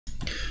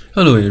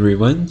Hello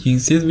everyone, in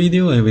this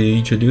video I will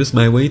introduce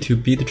my way to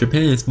beat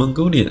Japan as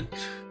Mongolian.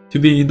 To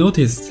be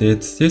noticed that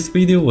this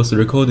video was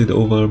recorded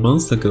over a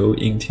month ago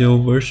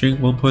until version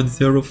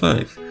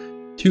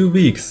 1.05, 2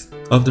 weeks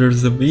after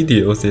the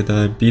video that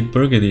I beat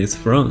Burgundy's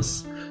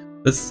France.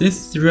 But this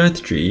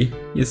strategy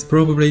is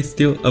probably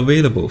still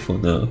available for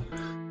now.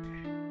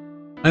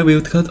 I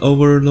will cut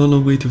our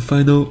long way to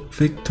final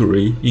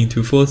victory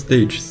into 4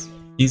 stages.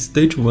 In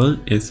stage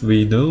 1, as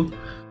we know,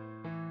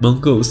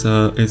 Mongols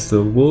are at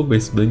the war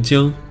with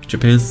Menjiang,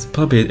 Japan's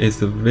puppet at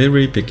the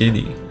very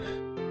beginning.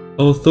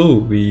 Although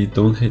we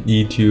don't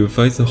need to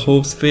fight the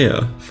whole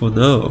sphere for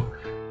now,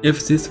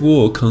 if this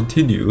war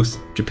continues,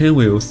 Japan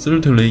will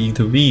certainly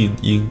intervene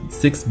in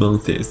 6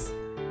 months.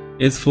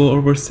 As for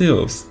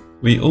ourselves,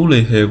 we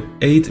only have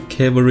 8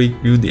 cavalry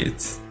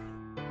units.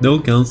 No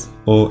guns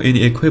or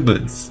any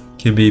equipment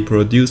can be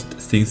produced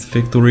since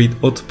factory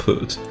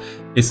output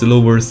is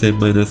lower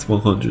than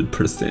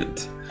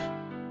 -100%.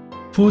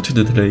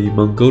 Fortunately,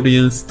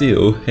 Mongolians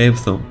still have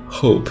some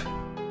hope.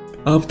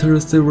 After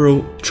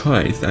several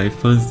tries, I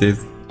found that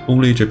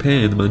only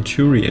Japan and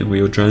Manchuria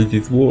will join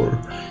this war.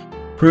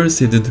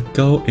 President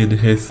Gao and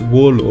his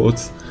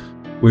warlords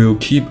will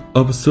keep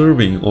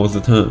observing all the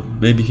time.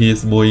 Maybe he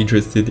is more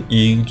interested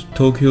in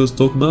Tokyo's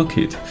stock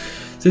market.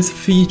 This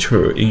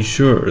feature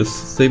ensures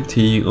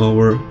safety in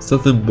our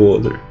southern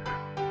border.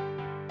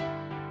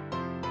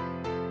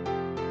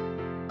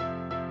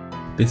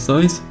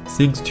 Besides,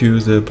 thanks to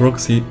the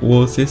proxy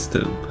war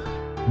system,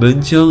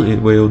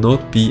 Menjiang will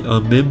not be a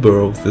member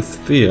of the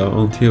sphere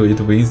until it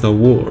wins a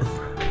war.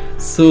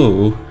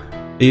 So,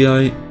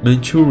 AI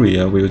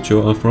Manchuria will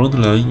draw a front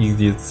line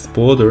in its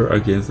border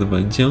against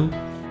Menjiang.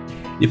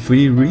 If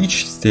we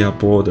reach their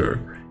border,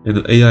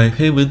 and AI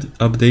haven't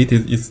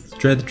updated its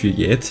strategy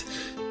yet,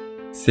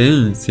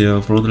 then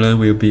their front line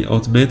will be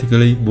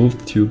automatically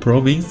moved to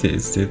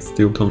provinces that's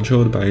still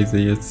controlled by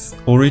its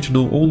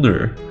original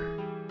owner,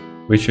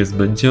 which is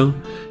Menjiang,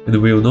 and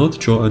will not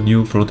draw a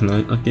new front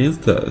line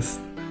against us.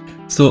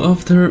 So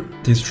after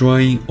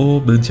destroying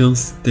all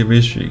Menjiang's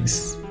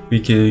divisions, we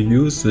can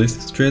use this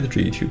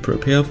strategy to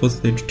prepare for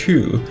stage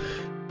 2.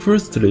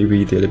 Firstly,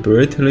 we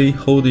deliberately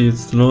hold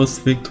its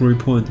last victory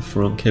point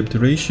from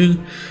capitulation,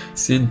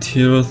 then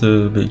tear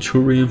the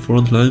Manchurian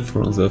front line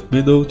from the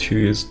middle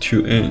to its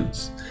 2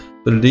 ends,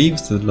 but leave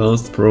the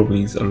last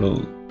province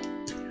alone.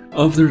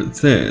 After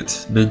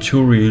that,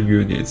 Manchurian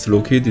units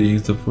located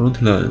in the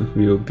front line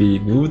will be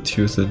moved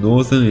to the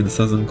northern and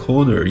southern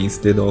corner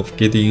instead of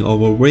getting in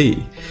our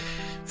way.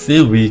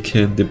 Then we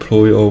can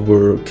deploy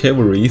our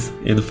cavalry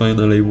and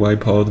finally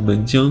wipe out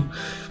Menjiang,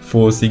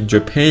 forcing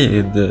Japan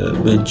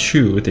and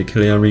Manchu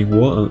declaring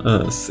war on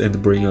us and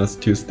bring us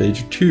to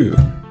stage 2.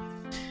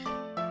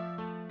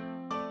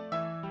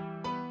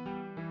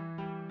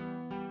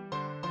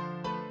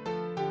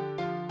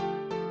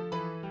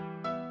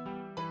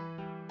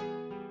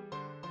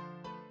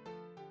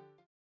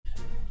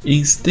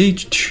 In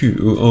stage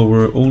 2,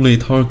 our only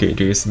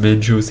target is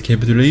Manchu's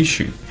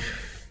capitulation.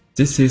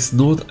 This is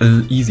not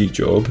an easy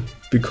job,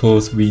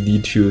 because we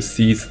need to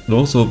seize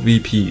lots of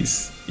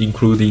VPs,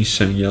 including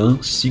Shenyang,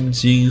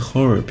 Xinjing,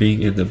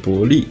 Harbin, and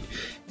Boli.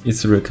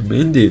 It's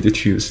recommended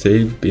to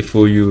save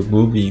before you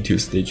move into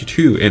stage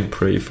 2 and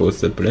pray for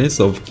the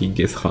blessing of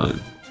Genghis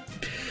Khan.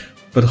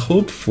 But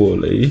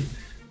hopefully,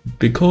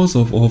 because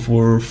of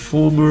our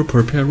former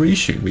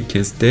preparation, we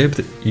can step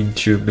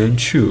into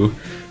Manchu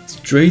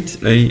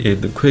straightly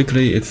and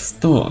quickly at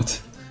start,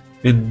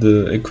 and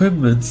the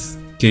equipment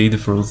gained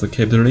from the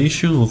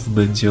capitulation of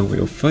Menjiang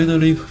will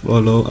finally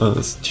allow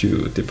us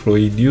to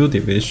deploy new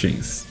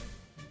divisions.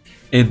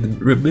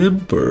 And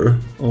remember,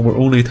 our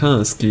only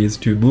task is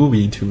to move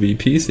into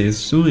VPs as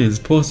soon as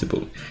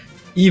possible,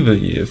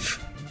 even if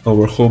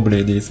our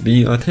homeland is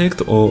being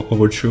attacked or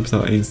our troops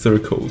are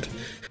encircled.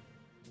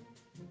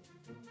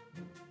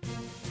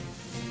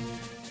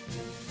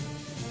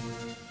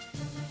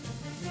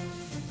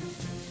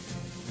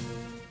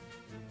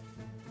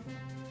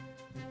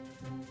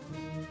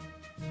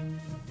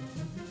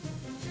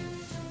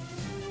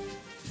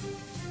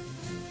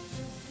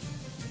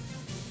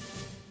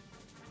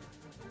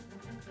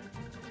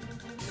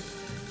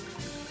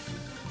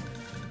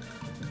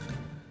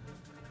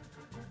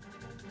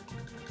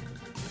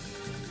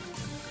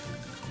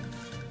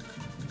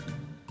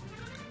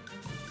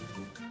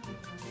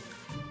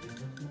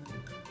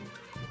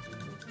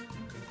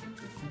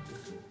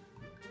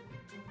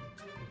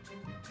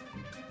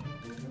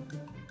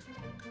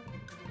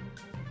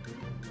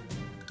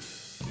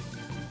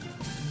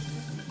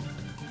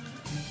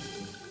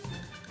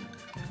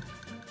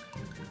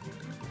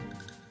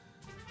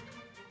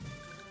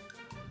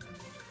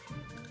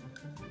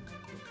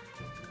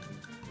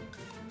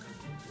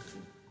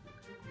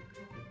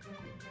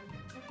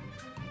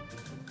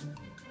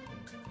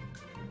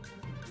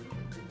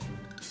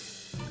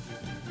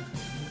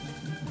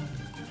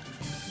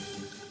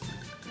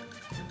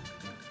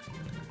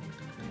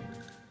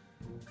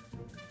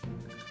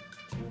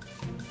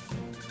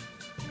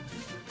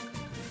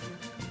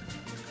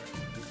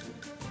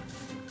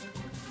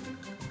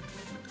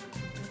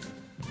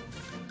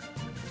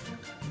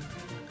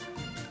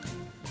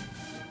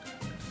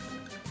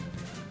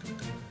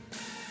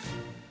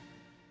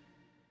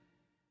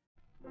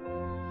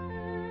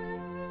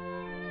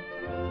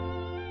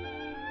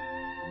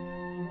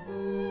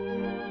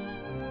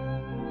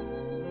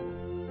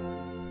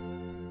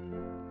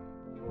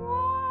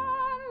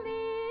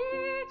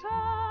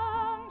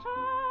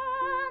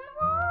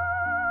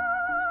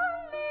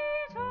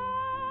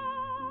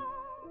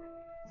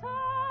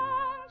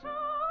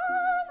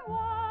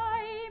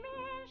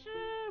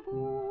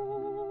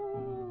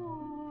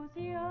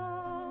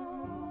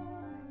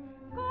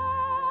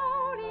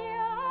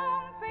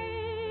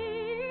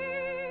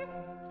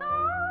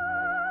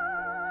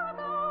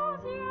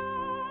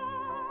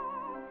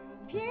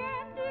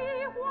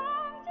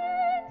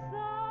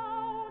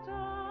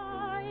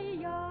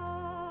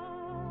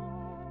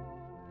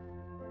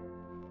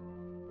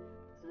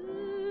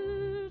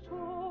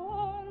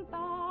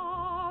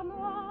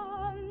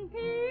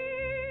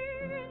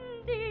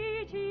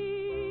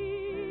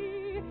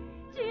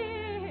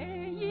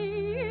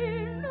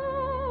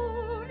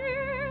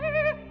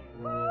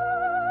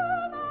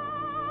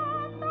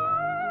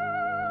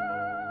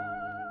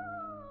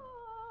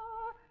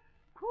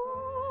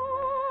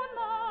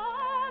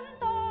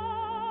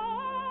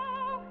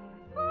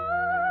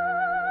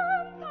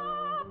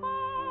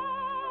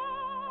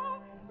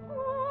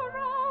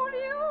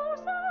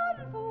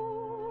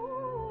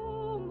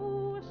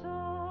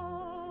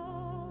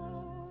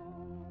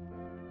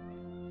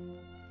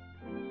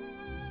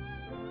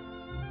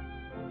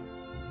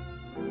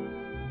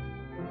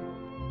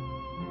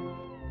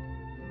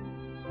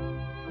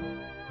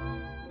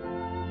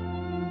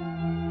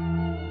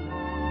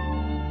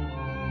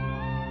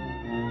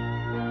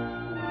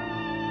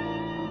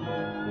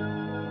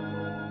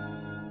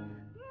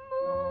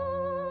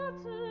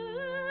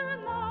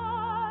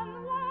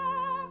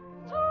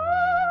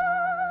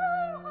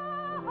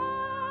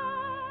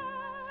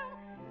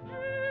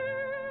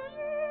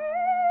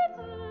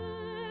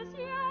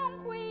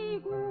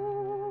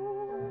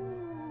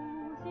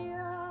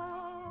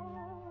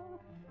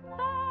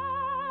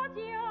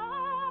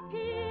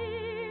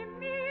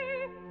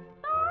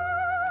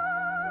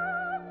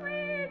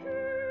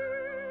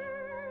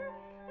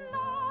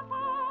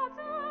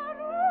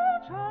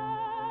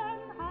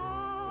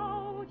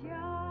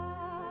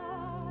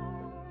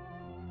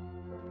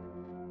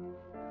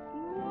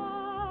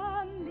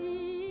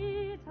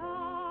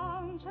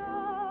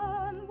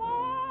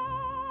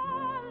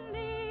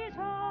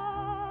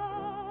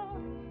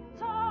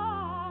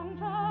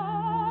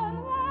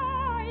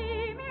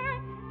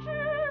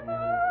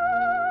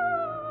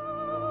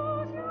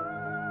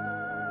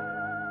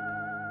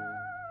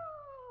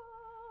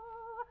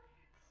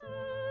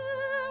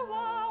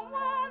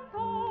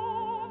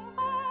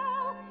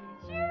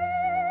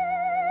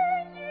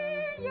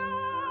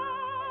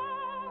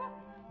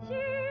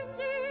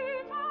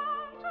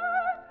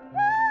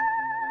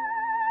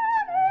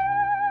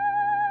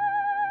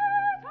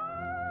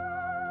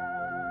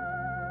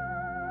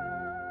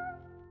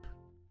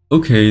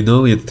 Okay,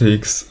 now it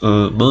takes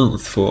a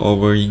month for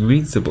our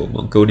invincible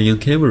Mongolian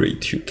cavalry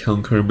to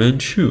conquer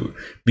Manchu.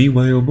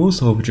 Meanwhile,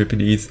 most of the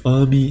Japanese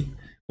army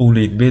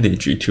only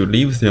managed to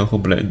leave their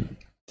homeland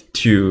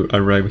to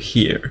arrive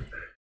here.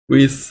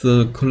 With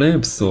the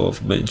collapse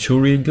of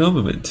Manchurian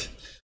government,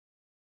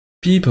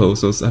 people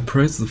so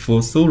oppressed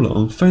for so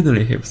long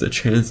finally have the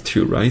chance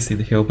to rise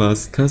and help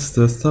us cut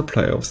the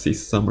supply of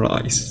these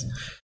samurais.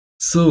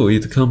 So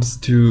it comes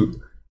to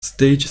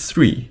stage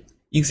 3.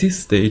 In this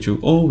stage,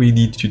 all we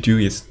need to do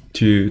is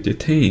to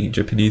detain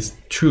Japanese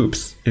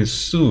troops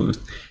as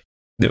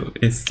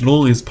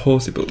long as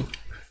possible.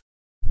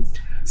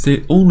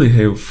 They only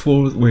have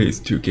 4 ways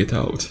to get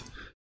out: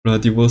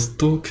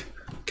 Vladivostok,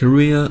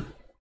 Korea,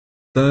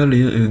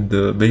 Dalian, and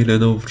the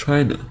mainland of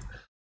China.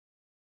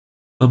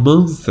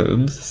 Among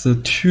them,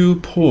 the 2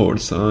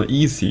 ports are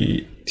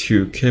easy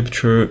to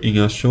capture in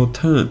a short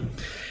time,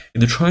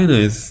 and China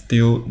is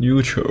still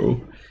neutral,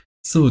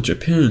 so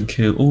Japan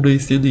can only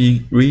send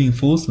in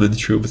reinforcement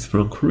troops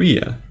from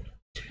Korea.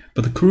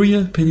 But the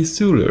Korean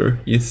Peninsula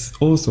is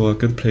also a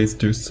good place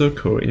to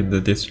circle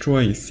and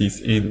destroy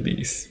these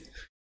enemies.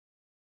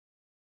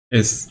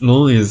 As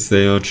long as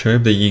they are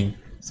trapped in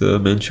the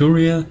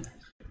Manchuria,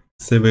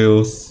 they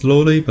will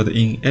slowly but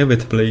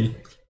inevitably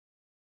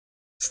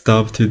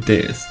starve to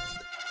death.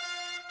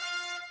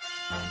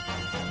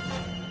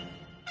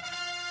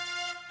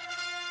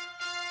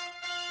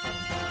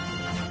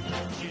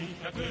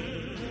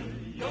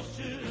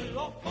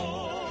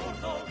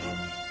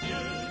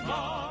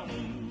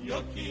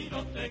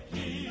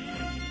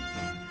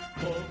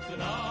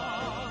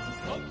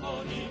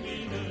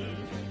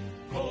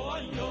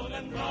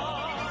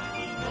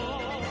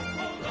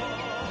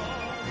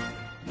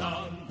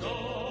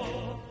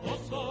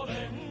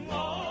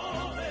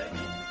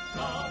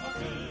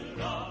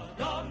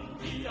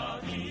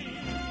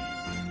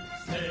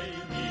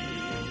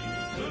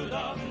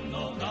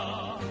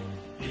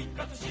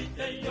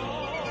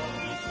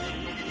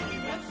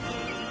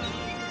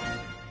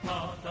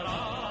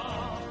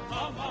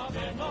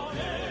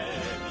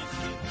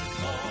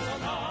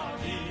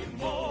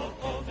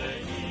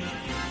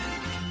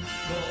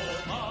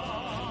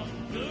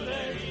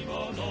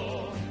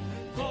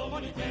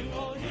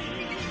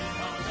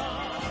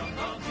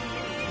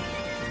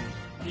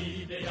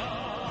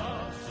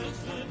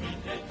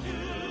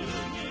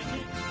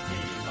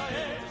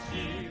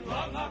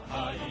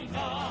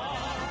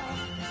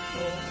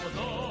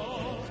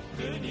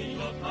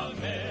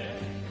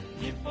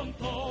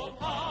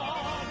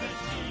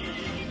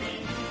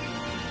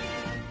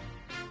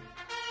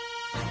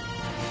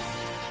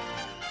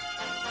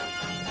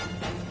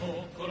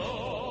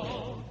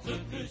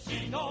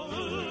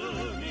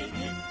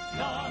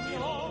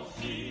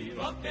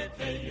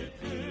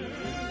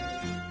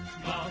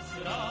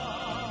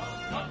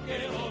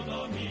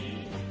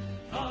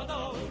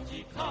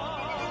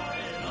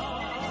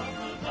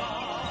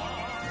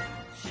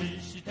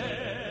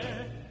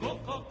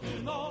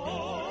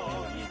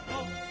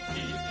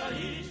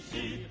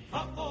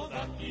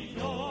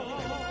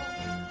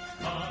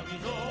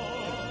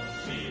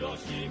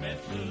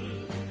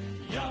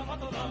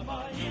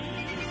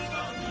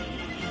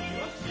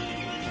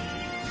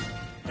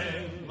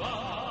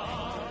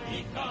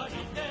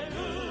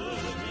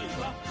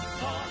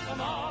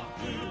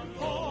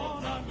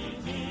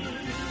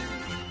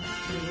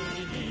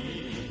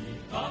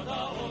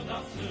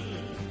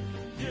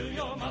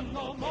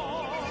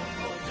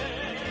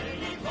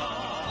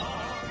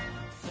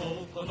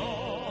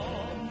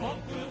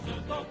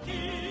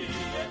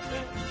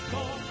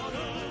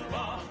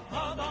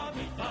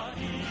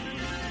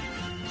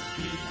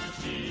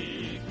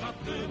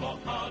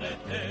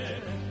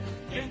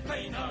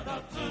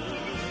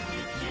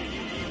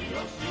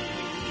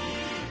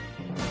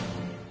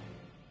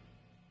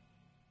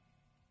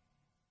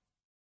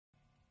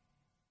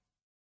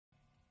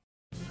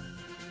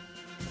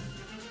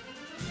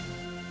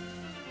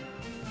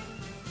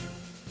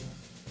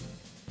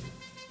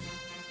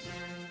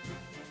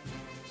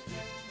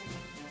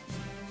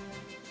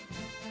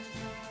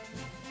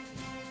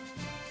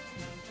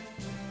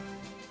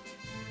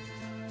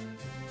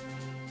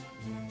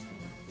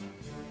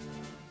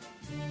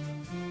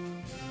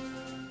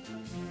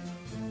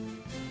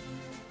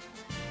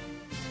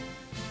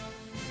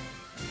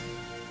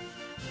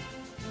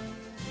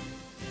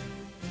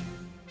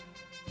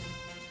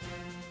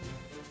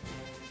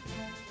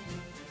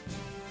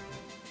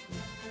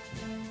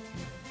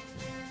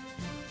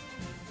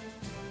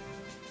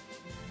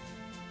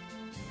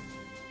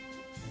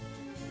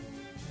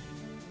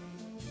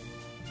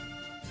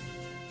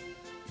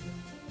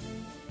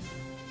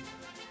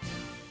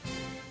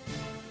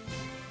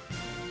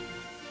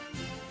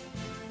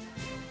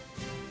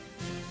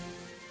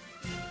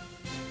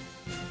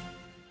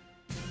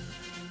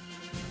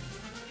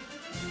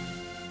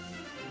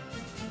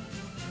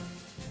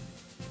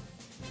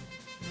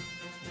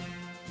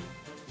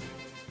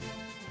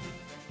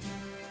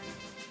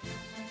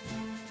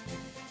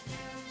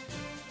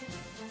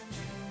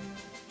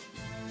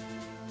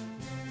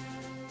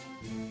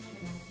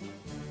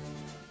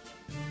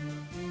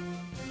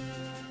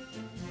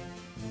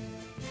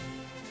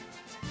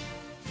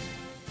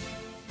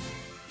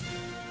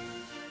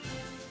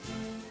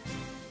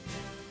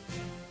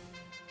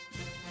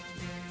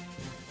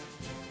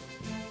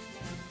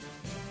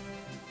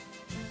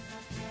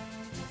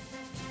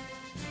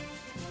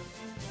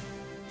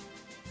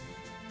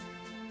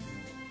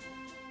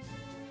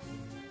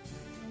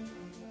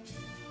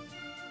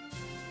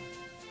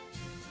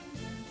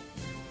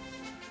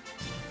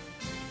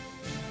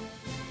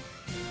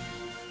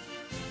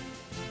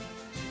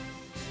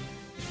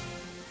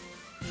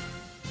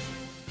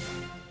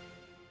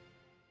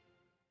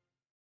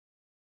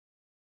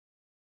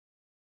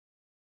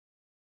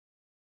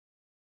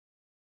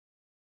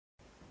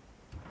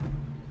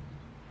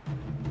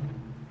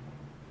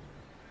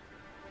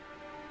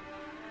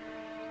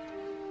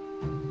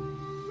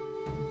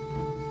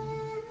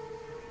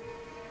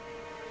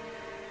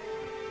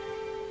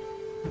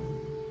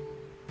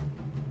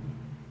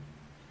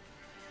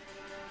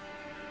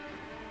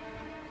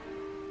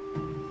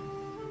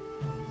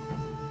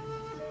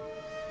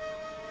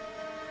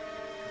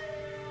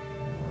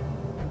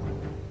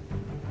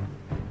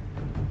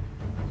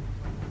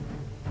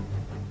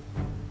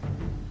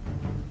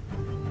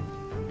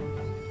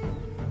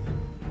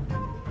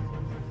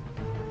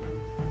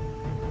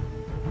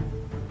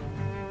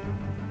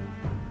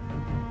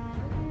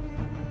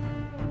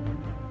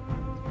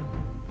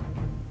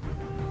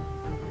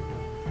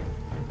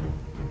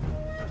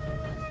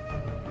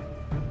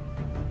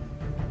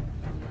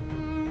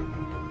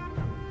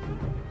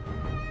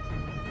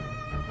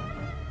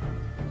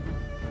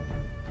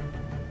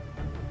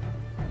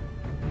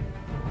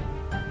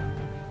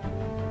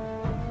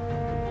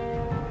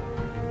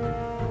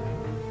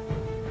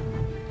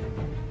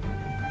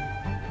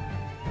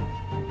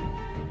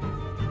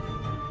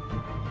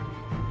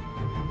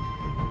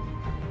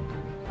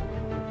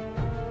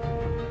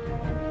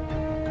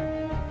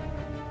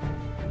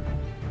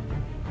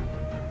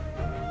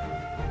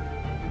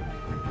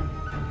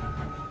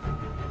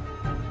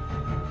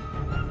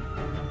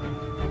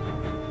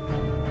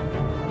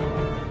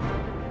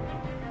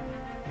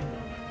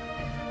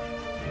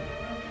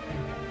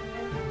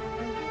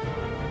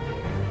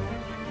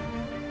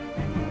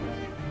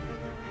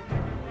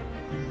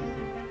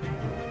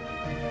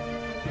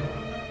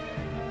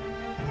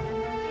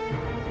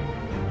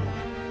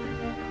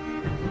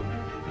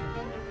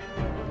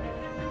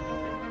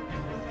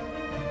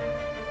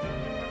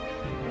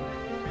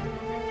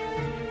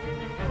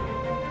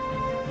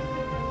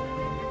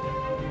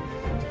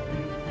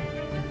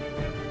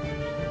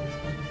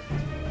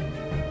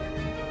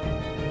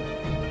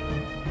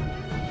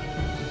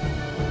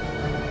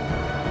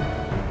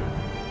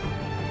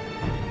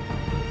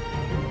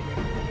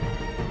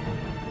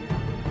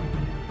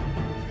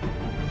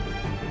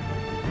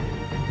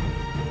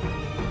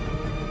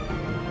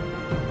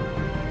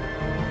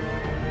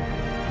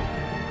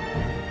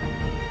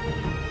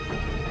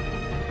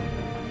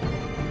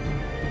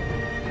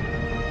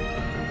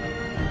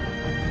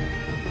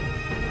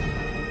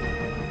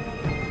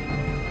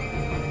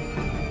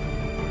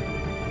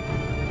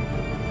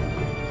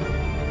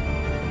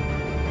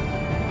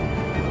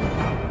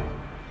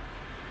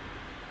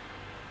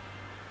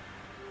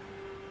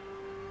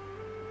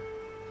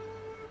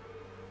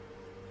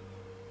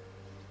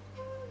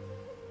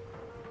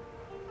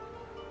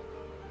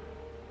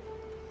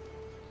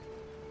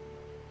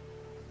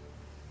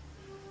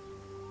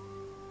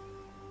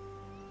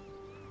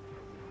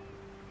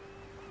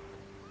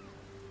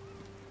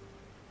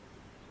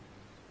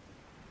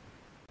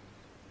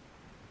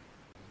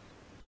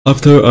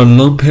 After a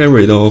long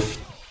period of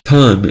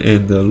time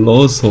and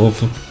lots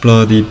of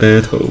bloody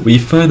battle, we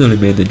finally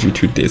managed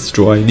to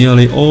destroy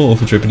nearly all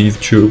of Japanese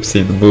troops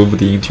and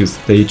moved into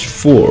stage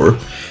 4.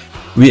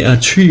 We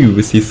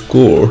achieved this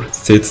goal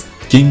that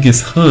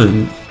Genghis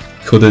Khan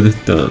couldn't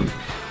have done,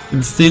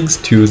 and thanks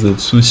to the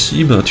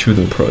Tsushima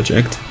tunnel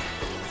project,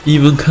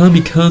 even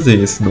kamikaze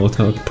is not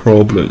a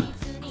problem.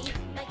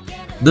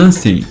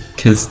 Nothing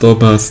can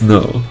stop us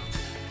now.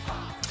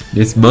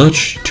 Let's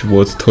march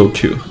towards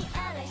Tokyo.